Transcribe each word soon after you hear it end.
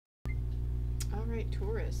right,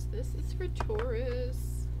 Taurus. This is for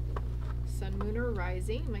Taurus. Sun, moon, or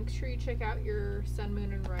rising. Make sure you check out your sun,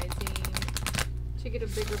 moon, and rising to get a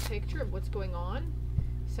bigger picture of what's going on.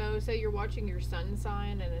 So say you're watching your sun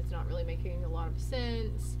sign and it's not really making a lot of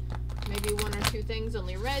sense. Maybe one or two things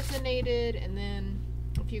only resonated, and then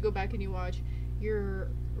if you go back and you watch your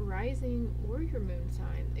rising or your moon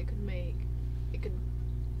sign, it could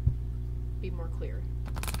be more clear.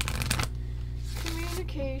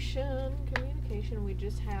 Communication, we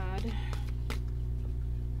just had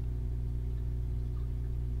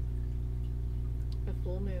a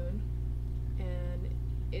full moon, and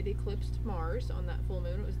it eclipsed Mars on that full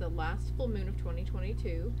moon. It was the last full moon of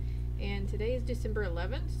 2022, and today is December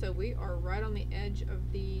 11th, so we are right on the edge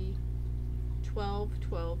of the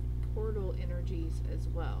 12/12 portal energies as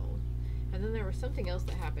well. And then there was something else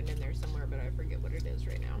that happened in there somewhere, but I forget what it is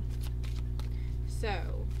right now.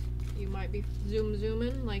 So you might be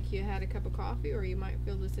zooming like you had a cup of coffee, or you might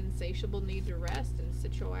feel this insatiable need to rest and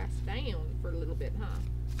sit your ass down for a little bit, huh?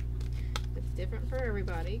 It's different for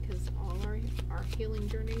everybody because all our healing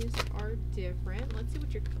journeys are different. Let's see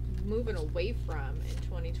what you're moving away from in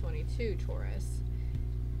 2022, Taurus.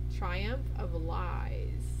 Triumph of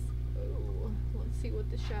lies. Oh, let's see what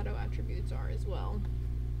the shadow attributes are as well.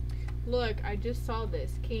 Look, I just saw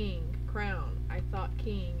this. King, crown. I thought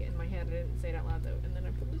king in my head. I didn't say it out loud though. And then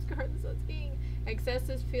I put this card that says king.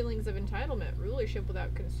 Excessive feelings of entitlement. Rulership without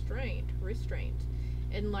restraint.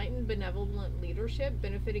 Enlightened, benevolent leadership.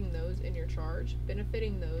 Benefiting those in your charge.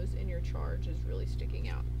 Benefiting those in your charge is really sticking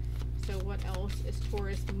out. So what else is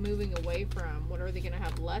Taurus moving away from? What are they going to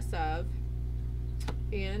have less of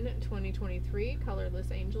in 2023?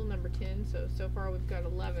 Colorless angel number 10. So far we've got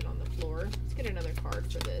 11 on the floor. Let's get another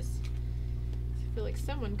card for this. I feel like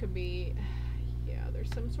someone could be, yeah, there's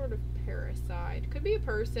some sort of parasite. Could be a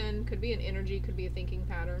person, could be an energy, could be a thinking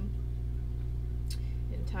pattern.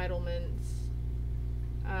 Entitlements.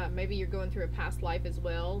 Maybe you're going through a past life as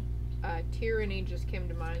well. Tyranny just came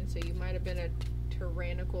to mind, so you might have been a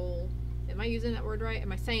tyrannical, am I using that word right?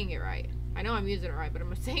 Am I saying it right? I know I'm using it right, but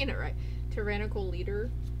am I saying it right? Tyrannical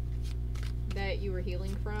leader that you were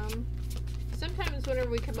healing from. Sometimes whenever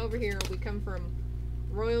we come over here, we come from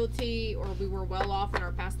royalty, or we were well off in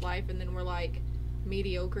our past life, and then we're like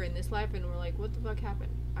mediocre in this life, and we're like, what the fuck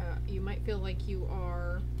happened? You might feel like you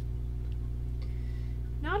are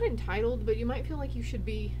not entitled, but you might feel like you should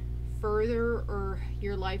be further, or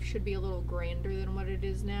your life should be a little grander than what it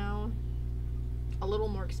is now. A little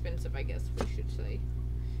more expensive, I guess we should say.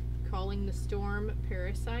 Calling the storm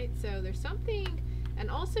parasite. So there's something,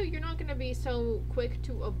 and also you're not going to be so quick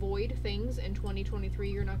to avoid things in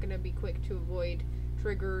 2023. You're not going to be quick to avoid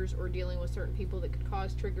triggers or dealing with certain people that could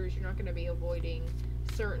cause triggers. You're not going to be avoiding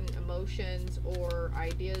certain emotions or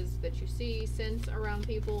ideas that you see, sense around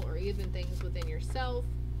people, or even things within yourself.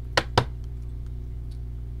 I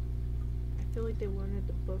feel like they wanted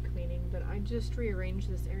the book meaning, but I just rearranged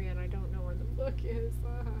this area and I don't know where the book is.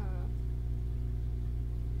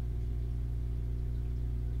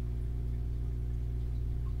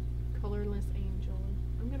 Colorless angel.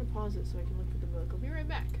 I'm going to pause it so I can look at the book. I'll be right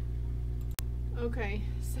back. Okay,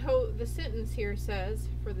 so the sentence here says,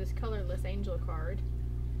 for this colorless angel card,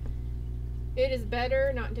 it is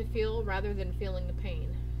better not to feel rather than feeling the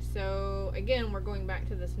pain. So again, we're going back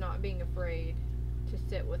to this not being afraid to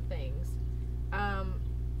sit with things.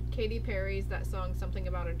 Katy Perry's, that song, Something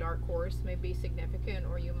About a Dark Horse, may be significant,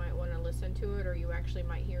 or you might want to listen to it, or you actually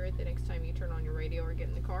might hear it the next time you turn on your radio or get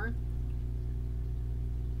in the car.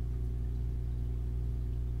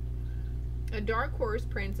 A dark horse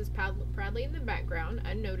prances proudly in the background,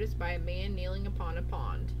 unnoticed by a man kneeling upon a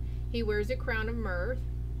pond. He wears a crown of myrrh,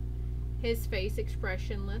 his face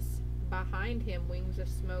expressionless. Behind him, wings of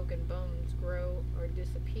smoke and bones grow or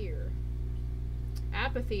disappear.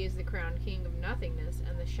 Apathy is the crowned king of nothingness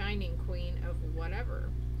and the shining queen of whatever.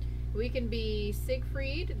 We can be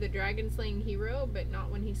Siegfried, the dragon-slaying hero, but not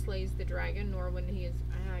when he slays the dragon, nor when he is...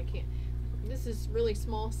 I can't... This is really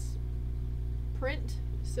small print.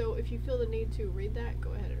 So if you feel the need to read that,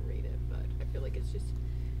 go ahead and read it. But I feel like it's just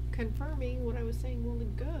confirming what I was saying a while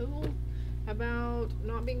ago about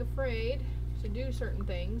not being afraid to do certain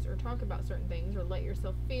things, or talk about certain things, or let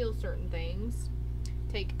yourself feel certain things,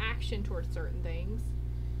 take action towards certain things.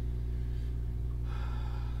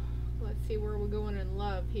 Let's see where we're going in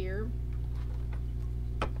love here.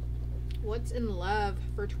 What's in love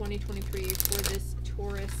for 2023 for this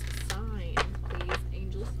Taurus sign, please,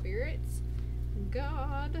 angel spirits?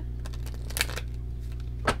 God,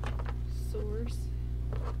 source.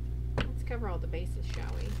 Let's cover all the bases,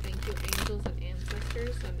 shall we? Thank you, angels and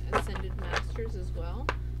ancestors and ascended masters as well.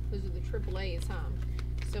 Those are the triple A's, huh?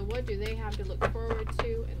 So what do they have to look forward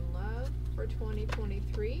to in love for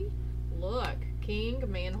 2023? Look, king,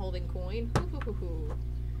 man holding coin.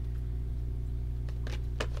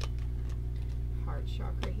 Heart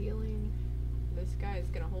chakra healing. This guy is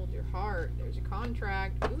going to hold your heart. There's a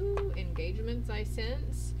contract. Ooh, engagements I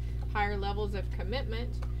sense. Higher levels of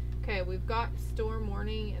commitment. Okay, we've got storm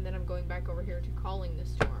warning, and then I'm going back over here to calling the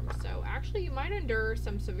storm. So actually you might endure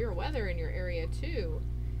some severe weather in your area too.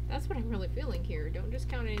 That's what I'm really feeling here. Don't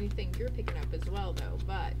discount anything you're picking up as well though.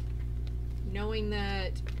 But knowing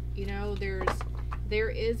that, you know, there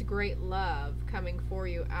is great love coming for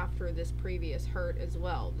you after this previous hurt as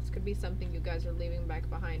well. This could be something you guys are leaving back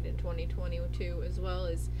behind in 2022, as well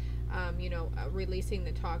as, you know, releasing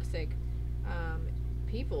the toxic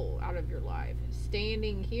people out of your life.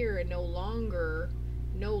 Standing here and no longer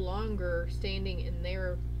standing in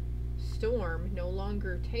their storm, no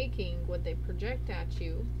longer taking what they project at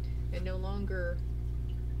you, and no longer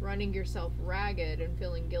running yourself ragged and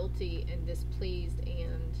feeling guilty and displeased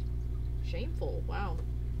and shameful. Wow.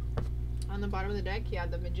 On the bottom of the deck, you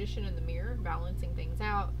have the Magician and the Mirror, balancing things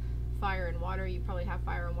out. Fire and water. You probably have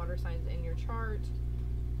fire and water signs in your chart.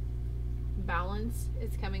 Balance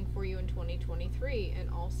is coming for you in 2023. And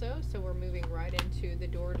also, so we're moving right into the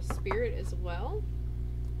door to Spirit as well.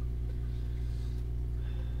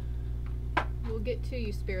 We'll get to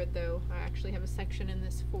you, Spirit, though. I actually have a section in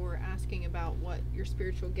this for asking about what your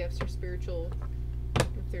spiritual gifts or spiritual,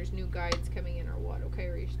 if there's new guides coming in or what, okay,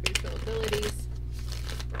 or your spiritual abilities.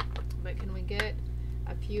 But can we get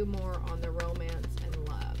a few more on the romance and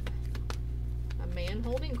love? A man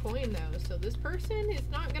holding coin, though. So this person is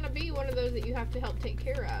not going to be one of those that you have to help take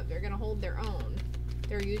care of. They're going to hold their own.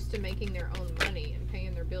 They're used to making their own money and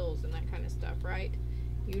paying their bills and that kind of stuff, right?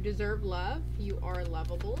 You deserve love. You are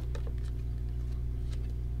lovable.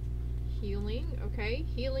 Healing, okay?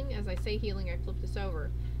 Healing, as I say healing, I flip this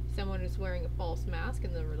over. Someone is wearing a false mask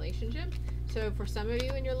in the relationship. So for some of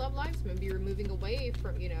you in your love lives, maybe you're moving away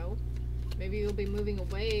from, you know, maybe you'll be moving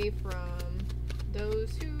away from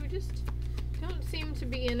those who just don't seem to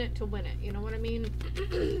be in it to win it. You know what I mean?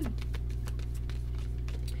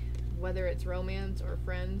 Whether it's romance or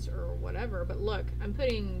friends or whatever. But look, I'm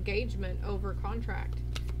putting engagement over contract.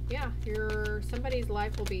 Yeah, somebody's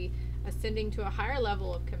life will be ascending to a higher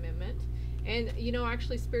level of commitment. And, you know,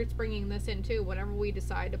 actually Spirit's bringing this in too. Whenever we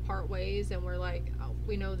decide to part ways and we're like, oh,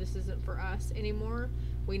 we know this isn't for us anymore.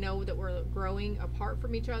 We know that we're growing apart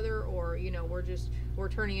from each other, or, you know, we're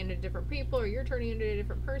turning into different people, or you're turning into a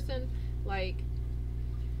different person. Like,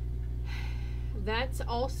 that's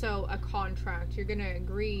also a contract. You're going to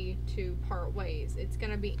agree to part ways. It's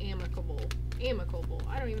going to be amicable. Amicable.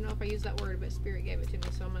 I don't even know if I use that word, but Spirit gave it to me,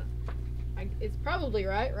 so I'm going to... It's probably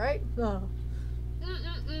right? No.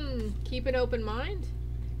 Keep an open mind.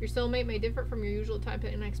 Your soulmate may differ from your usual type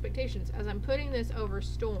and expectations. As I'm putting this over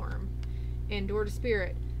storm and door to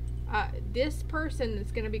Spirit, this person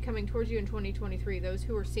that's going to be coming towards you in 2023, those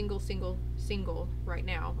who are single right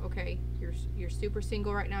now, okay? You're super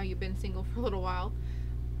single right now. You've been single for a little while.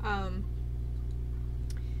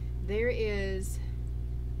 There is...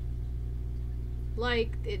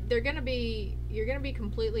 like, you're gonna be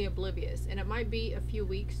completely oblivious, and it might be a few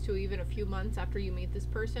weeks to even a few months after you meet this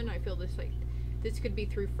person. I feel this, like, this could be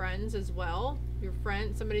through friends as well. Your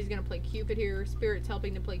friend, somebody's gonna play Cupid here. Spirit's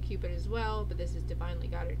helping to play Cupid as well, but this is divinely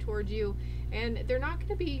guided towards you, and they're not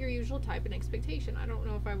gonna be your usual type and expectation. I don't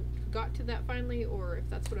know if I got to that finally, or if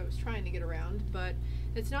that's what I was trying to get around, but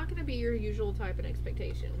it's not gonna be your usual type and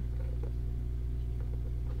expectation.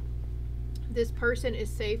 This person is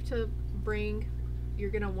safe to bring. You're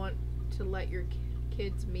going to want to let your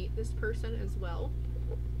kids meet this person as well.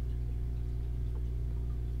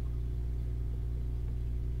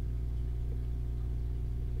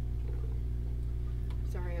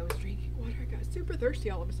 Sorry, I was drinking water. I got super thirsty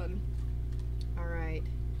all of a sudden. Alright.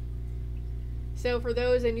 So for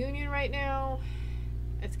those in union right now,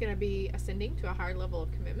 it's going to be ascending to a higher level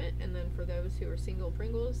of commitment. And then for those who are single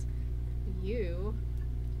Pringles,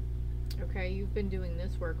 okay, you've been doing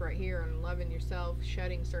this work right here on loving yourself,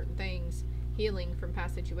 shedding certain things, healing from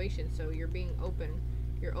past situations. So you're being open.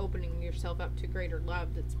 You're opening yourself up to greater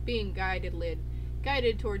love that's being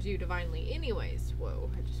guided towards you divinely. Anyways,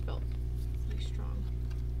 whoa, I just felt really strong.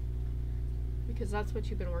 Because that's what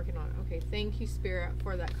you've been working on. Okay, thank you, Spirit,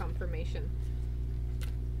 for that confirmation.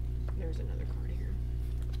 There's another card here.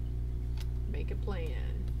 Make a plan.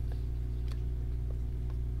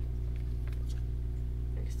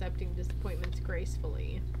 Accepting disappointments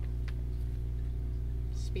gracefully.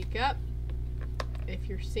 Speak up. If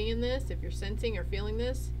you're seeing this, if you're sensing or feeling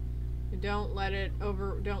this, don't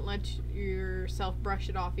let yourself brush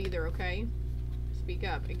it off either, okay? Speak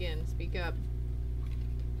up. Again, speak up.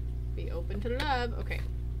 Be open to love. Okay.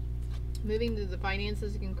 Moving to the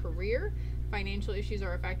finances and career. Financial issues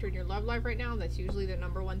are a factor in your love life right now. That's usually the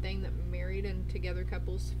 #1 thing that married and together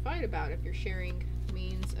couples fight about if you're sharing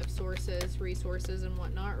means of sources, resources, and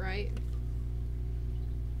whatnot, right?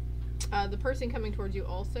 The person coming towards you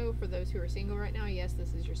also, for those who are single right now, yes,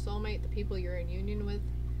 this is your soulmate. The people you're in union with,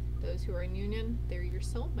 those who are in union, they're your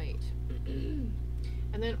soulmate.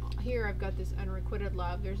 And then here I've got this unrequited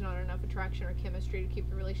love. There's not enough attraction or chemistry to keep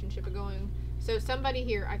the relationship going. So somebody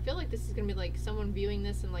here, I feel like this is going to be like someone viewing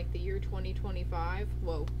this in like the year 2025.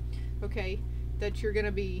 Whoa. Okay. That you're going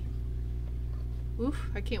to be,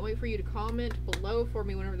 oof, I can't wait for you to comment below for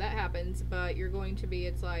me whenever that happens. But you're going to be,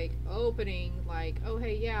 it's like opening, like, oh,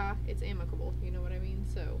 hey, yeah, it's amicable. You know what I mean?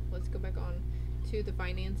 So let's go back on to the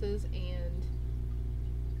finances and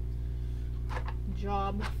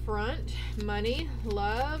job front, money,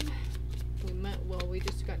 love. We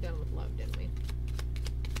just got done with love, didn't we?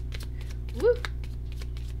 Woo!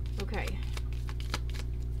 Okay.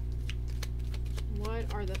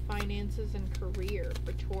 What are the finances and career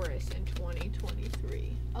for Taurus in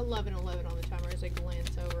 2023? 11/11 on the timer as I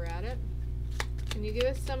glance over at it. Can you give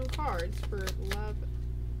us some cards for love?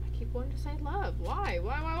 I keep wanting to say love. Why?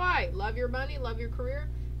 Why? Love your money, love your career.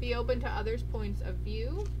 Be open to others' points of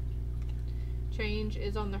view. Change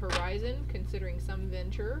is on the horizon, considering some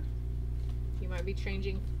venture. You might be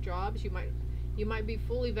changing jobs. You might be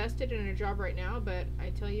fully vested in a job right now, but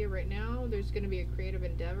I tell you right now, there's going to be a creative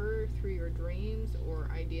endeavor through your dreams or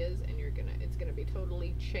ideas, and it's going to be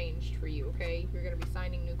totally changed for you, okay? You're going to be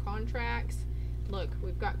signing new contracts. Look,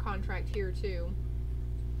 we've got contract here too.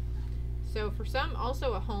 So for some,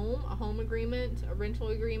 also a home agreement, a rental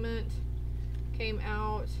agreement came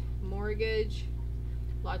out, mortgage.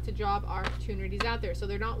 Lots of job opportunities out there. So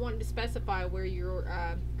they're not wanting to specify where your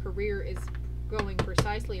career is going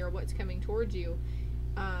precisely or what's coming towards you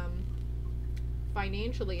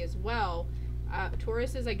financially as well.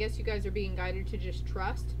 Tauruses, I guess you guys are being guided to just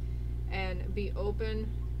trust and be open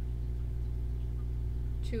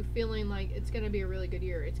to feeling like it's going to be a really good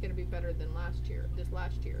year. It's going to be better than this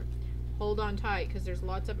last year. Hold on tight because there's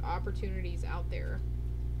lots of opportunities out there.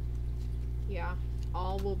 Yeah,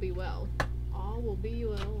 all will be well. All will be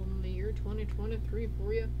well in the year 2023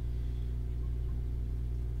 for you.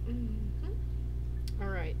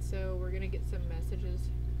 Alright, so we're going to get some messages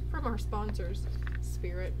from our sponsors.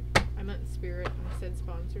 Spirit. I meant spirit and I said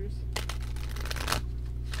sponsors.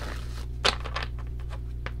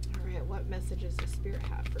 Alright, what messages does Spirit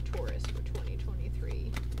have for Taurus for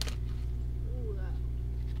 2023? Ooh,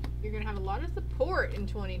 you're going to have a lot of support in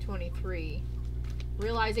 2023.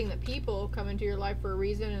 Realizing that people come into your life for a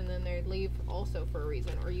reason and then they leave also for a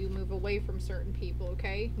reason, or you move away from certain people,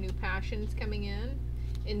 okay? New passions coming in.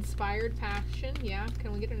 Inspired passion. Yeah,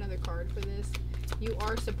 can we get another card for this? You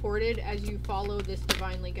are supported as you follow this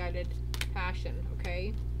divinely guided passion,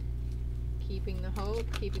 okay? Keeping the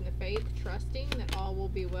hope, keeping the faith, trusting that all will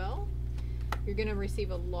be well. You're going to receive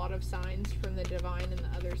a lot of signs from the divine and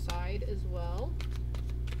the other side as well.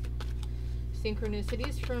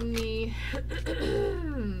 Synchronicities from the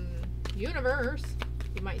universe.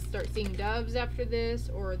 You might start seeing doves after this,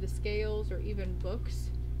 or the scales, or even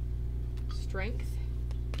books. Strength.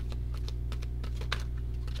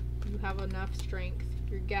 You have enough strength.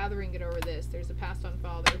 You're gathering it over this. There's a passed on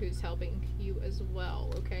father who's helping you as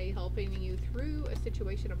well, okay? Helping you through a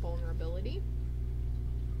situation of vulnerability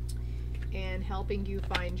and helping you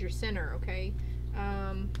find your center, okay?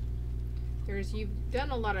 You've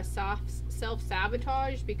done a lot of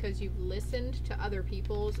self-sabotage because you've listened to other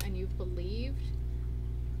people's and you've believed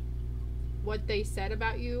what they said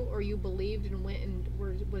about you, or you believed and went and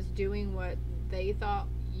was doing what they thought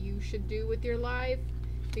you should do with your life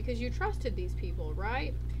because you trusted these people,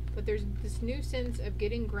 right? But there's this new sense of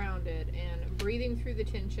getting grounded and breathing through the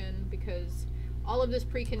tension, because all of this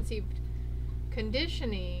preconceived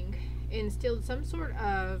conditioning instilled some sort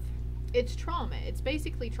of, it's trauma. It's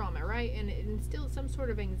basically trauma, right? And it instills some sort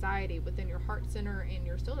of anxiety within your heart center and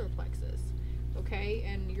your solar plexus, okay?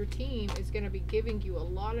 And your team is going to be giving you a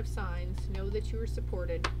lot of signs. Know that you are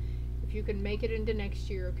supported. If you can make it into next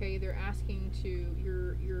year, okay? They're asking to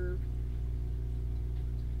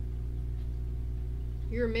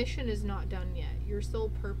your mission is not done yet. Your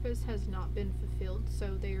soul purpose has not been fulfilled,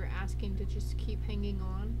 so they are asking to just keep hanging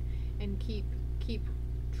on and keep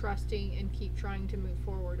trusting and keep trying to move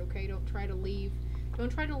forward, okay? Don't try to leave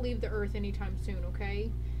the earth anytime soon,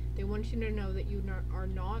 okay? They want you to know that you are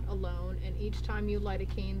not alone, and each time you light a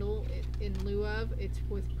candle, in lieu of, it's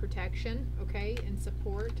with protection, okay, and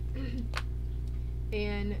support.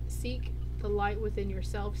 And seek the light within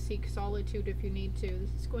yourself. Seek solitude if you need to.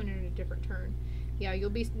 This is going in a different turn. Yeah, you'll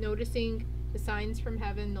be noticing the signs from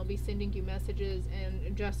heaven. They'll be sending you messages,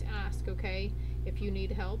 and just ask, okay? If you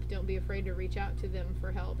need help, don't be afraid to reach out to them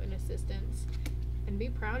for help and assistance. And be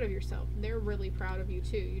proud of yourself. They're really proud of you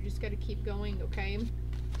too. You just got to keep going, okay?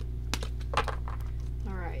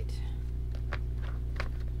 All right.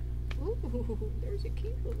 Ooh, there's a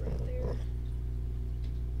keyhole right there.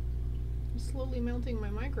 I'm slowly melting my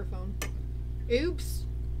microphone. Oops.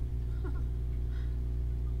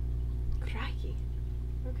 Crikey.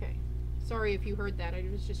 Okay. Sorry if you heard that. I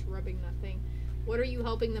was just rubbing that thing. What are you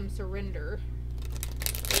helping them surrender?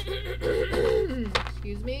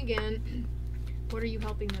 Excuse me again. What are you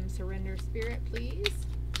helping them surrender, Spirit, please?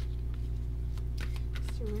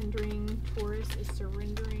 Surrendering. Taurus is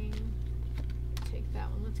surrendering. Take that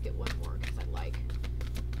one. Let's get one more because I like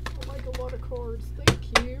a lot of cards.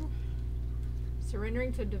 Thank you.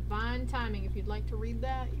 Surrendering to divine timing. If you'd like to read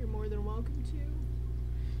that, you're more than welcome to.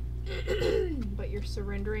 But you're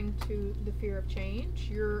surrendering to the fear of change.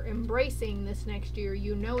 You're embracing this next year.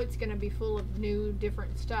 You know it's going to be full of new,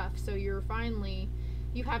 different stuff. So you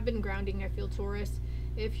have been grounding, I feel, Taurus.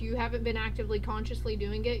 If you haven't been actively, consciously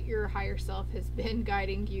doing it, your higher self has been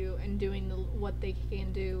guiding you and doing what they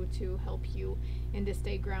can do to help you and to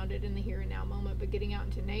stay grounded in the here and now moment. But getting out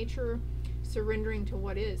into nature, surrendering to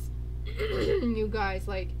what is. You guys,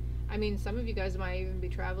 some of you guys might even be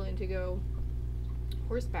traveling to go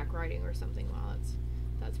horseback riding or something. Wow,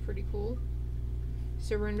 that's pretty cool.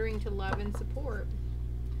 Surrendering to love and support.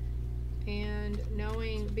 And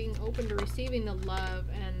being open to receiving the love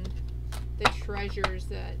and the treasures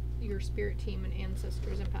that your spirit team and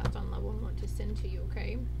ancestors and passed on loved one want to send to you,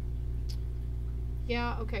 okay?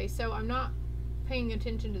 Yeah, okay, so I'm not paying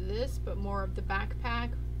attention to this, but more of the backpack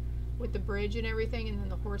with the bridge and everything, and then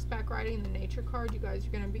the horseback riding and the nature card. You guys are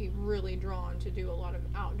going to be really drawn to do a lot of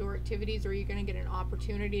outdoor activities, or you're going to get an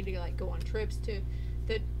opportunity to go on trips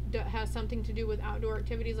that has something to do with outdoor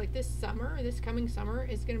activities. Like this coming summer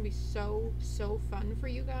is going to be so fun for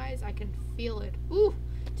you guys. I can feel it. Ooh,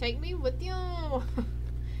 take me with you.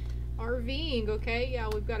 RVing, okay? Yeah,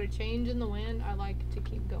 we've got a change in the wind. I like to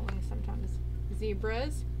keep going sometimes.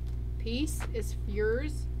 Zebras, peace is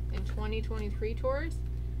yours in 2023, Taurus.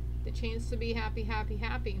 The chance to be happy, happy,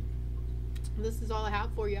 happy. This is all I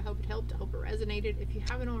have for you. I hope it helped. I hope it resonated. If you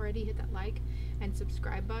haven't already, hit that like and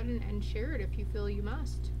subscribe button and share it if you feel you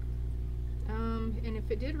must. And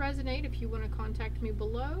if it did resonate, if you want to contact me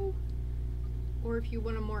below, or if you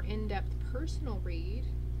want a more in-depth personal read,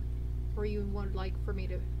 or you would like for me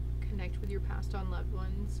to connect with your passed on loved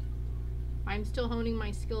ones, I'm still honing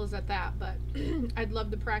my skills at that, but I'd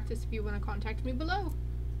love to practice if you want to contact me below.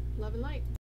 Love and light.